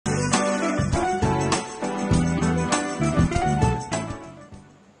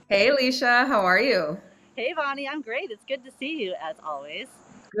Hey, Alicia, how are you? Hey, Vonnie, I'm great. It's good to see you as always.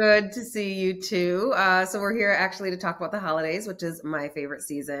 Good to see you too. So we're here actually to talk about the holidays, which is my favorite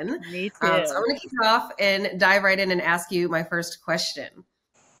season. Me So I'm too. going to kick it off and dive right in and ask you my first question.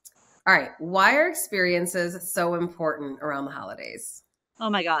 All right, why are experiences so important around the holidays? Oh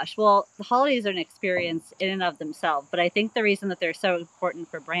my gosh. Well, the holidays are an experience in and of themselves, but I think the reason that they're so important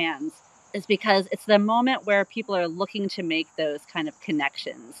for brands is because it's the moment where people are looking to make those kind of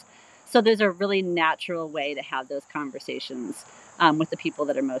connections. So there's a really natural way to have those conversations with the people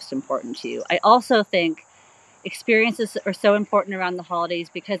that are most important to you. I also think experiences are so important around the holidays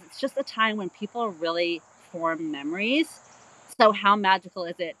because it's just a time when people really form memories. So, how magical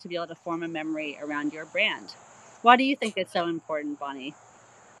is it to be able to form a memory around your brand? Why do you think it's so important, Bonnie?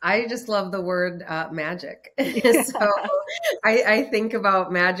 I just love the word magic. So I think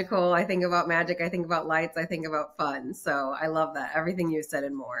about magical, I think about magic, I think about lights, I think about fun. So I love that. Everything you said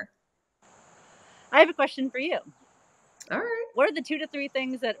and more. I have a question for you. All right. What are the 2 to 3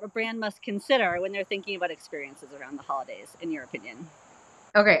 things that a brand must consider when they're thinking about experiences around the holidays, in your opinion?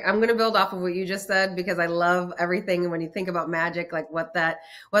 Okay, I'm gonna build off of what you just said because I love everything. And when you think about magic, like what that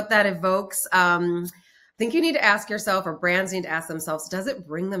evokes, I think you need to ask yourself, or brands need to ask themselves, does it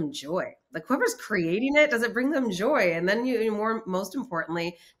bring them joy? Like whoever's creating it, does it bring them joy? And then most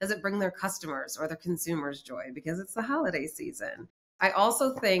importantly, does it bring their customers or their consumers joy? Because it's the holiday season. I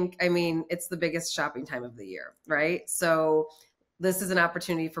also think, I mean, it's the biggest shopping time of the year, right? So this is an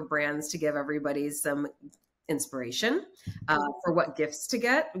opportunity for brands to give everybody some inspiration for what gifts to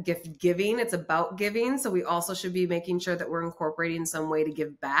get. Gift giving, it's about giving. So we also should be making sure that we're incorporating some way to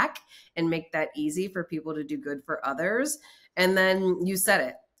give back and make that easy for people to do good for others. And then you said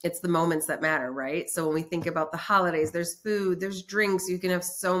it. It's the moments that matter, right? So when we think about the holidays, there's food, there's drinks, you can have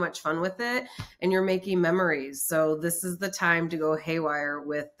so much fun with it and you're making memories. So this is the time to go haywire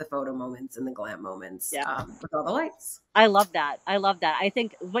with the photo moments and the glam moments Yeah, with all the lights. I love that. I love that. I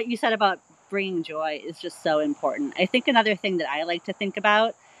think what you said about bringing joy is just so important. I think another thing that I like to think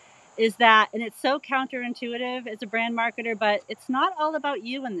about is that, and it's so counterintuitive as a brand marketer, but it's not all about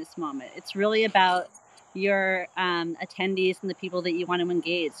you in this moment. It's really about your attendees and the people that you want to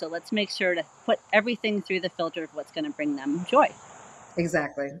engage. So let's make sure to put everything through the filter of what's going to bring them joy.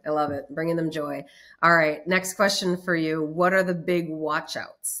 Exactly. I love it. Bringing them joy. All right. Next question for you. What are the big watch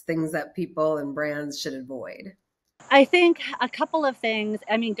outs, things that people and brands should avoid? I think a couple of things.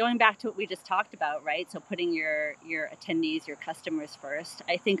 I mean, going back to what we just talked about, right? So putting your attendees, your customers first.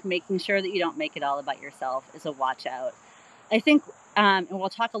 I think making sure that you don't make it all about yourself is a watch out. I think, and we'll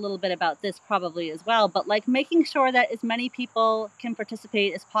talk a little bit about this probably as well, but like making sure that as many people can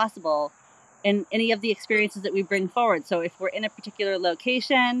participate as possible in any of the experiences that we bring forward. So if we're in a particular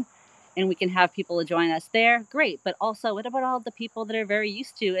location and we can have people join us there, great. But also, what about all the people that are very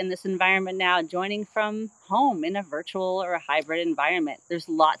used to in this environment now joining from home in a virtual or a hybrid environment? There's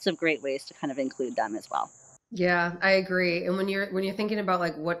lots of great ways to kind of include them as well. Yeah, I agree. And when you're thinking about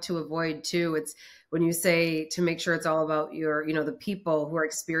like what to avoid too, it's when you say to make sure it's all about the people who are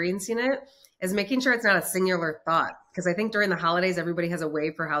experiencing it, is making sure it's not a singular thought. Because I think during the holidays, everybody has a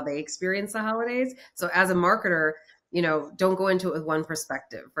way for how they experience the holidays. So as a marketer, don't go into it with one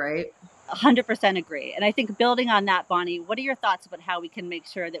perspective, right? 100% agree. And I think building on that, Bonnie, what are your thoughts about how we can make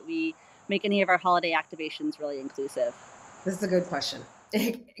sure that we make any of our holiday activations really inclusive? This is a good question.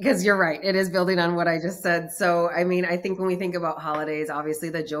 Because you're right. It is building on what I just said. So, I mean, I think when we think about holidays, obviously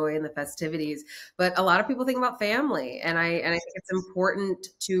the joy and the festivities, but a lot of people think about family. And I think it's important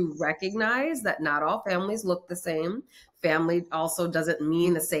to recognize that not all families look the same. Family also doesn't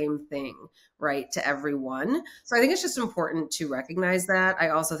mean the same thing, right, to everyone. So I think it's just important to recognize that.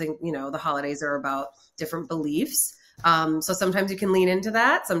 I also think, the holidays are about different beliefs. So sometimes you can lean into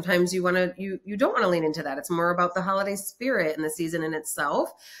that. Sometimes you don't want to lean into that. It's more about the holiday spirit and the season in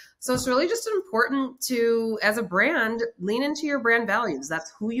itself. So it's really just important to, as a brand, lean into your brand values.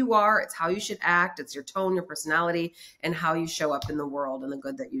 That's who you are. It's how you should act. It's your tone, your personality, and how you show up in the world and the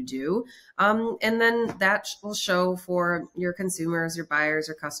good that you do. And then that will show for your consumers, your buyers,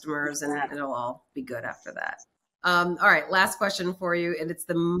 your customers, and it'll all be good after that. All right, last question for you, and it's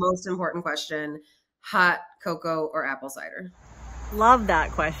the most important question: hot cocoa or apple cider? Love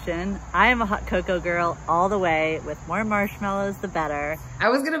that question. I am a hot cocoa girl all the way. With more marshmallows, the better. I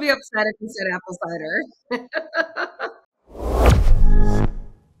was going to be upset if you said apple cider.